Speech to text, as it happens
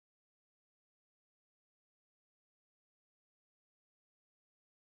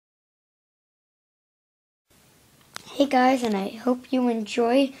Hey guys, and I hope you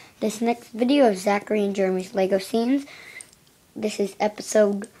enjoy this next video of Zachary and Jeremy's Lego scenes. This is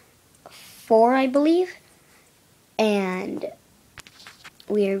episode 4, I believe, and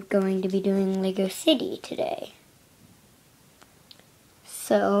we are going to be doing Lego City today.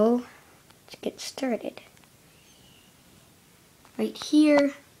 So, let's get started. Right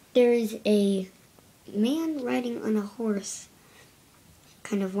here, there is a man riding on a horse,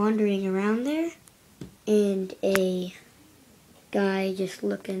 kind of wandering around there, and a guy just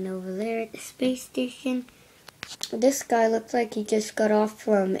looking over there at the space station. This guy looks like he just got off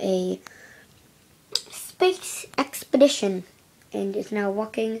from a space expedition and is now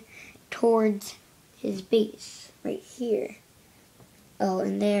walking towards his base right here. Oh,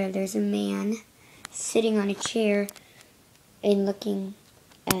 and there's a man sitting on a chair and looking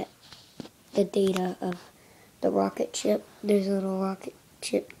at the data of the rocket ship. There's a little rocket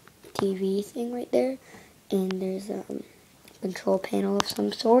ship TV thing right there, and there's a control panel of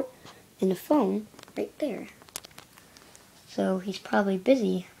some sort and a phone right there. So he's probably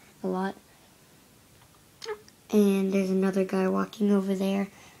busy a lot. And there's another guy walking over there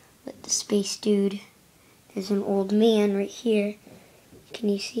with the space dude. There's an old man right here. Can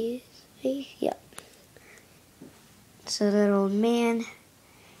you see his face? Yep. So that old man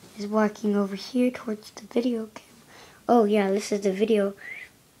is walking over here towards the video camera. Oh yeah, this is the video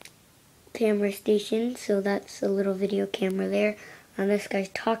camera station, so that's a little video camera there. And this guy's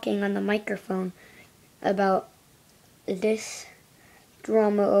talking on the microphone about this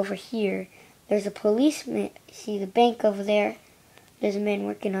drama over here. There's a policeman. See the bank over there? There's a man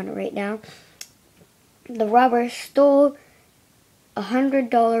working on it right now. The robber stole a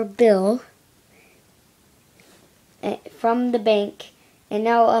 $100 bill from the bank, and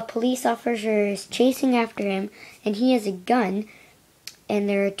now a police officer is chasing after him, and he has a gun, and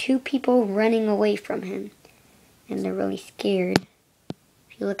there are two people running away from him, and they're really scared.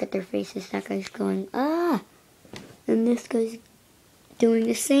 If you look at their faces, that guy's going, ah! And this guy's doing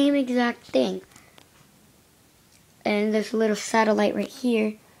the same exact thing. And there's a little satellite right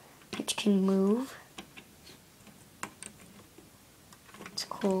here which can move. It's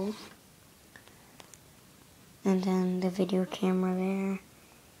cool. And then the video camera there.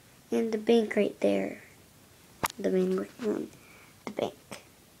 And the bank right there. The man working on the bank.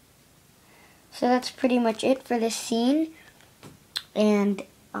 So that's pretty much it for this scene. And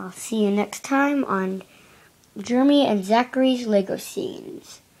I'll see you next time on Jeremy and Zachary's Lego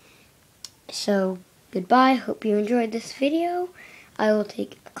scenes. So, goodbye. Hope you enjoyed this video. I will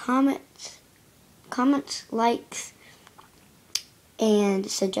take comments, likes, and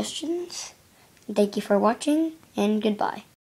suggestions. Thank you for watching, and goodbye.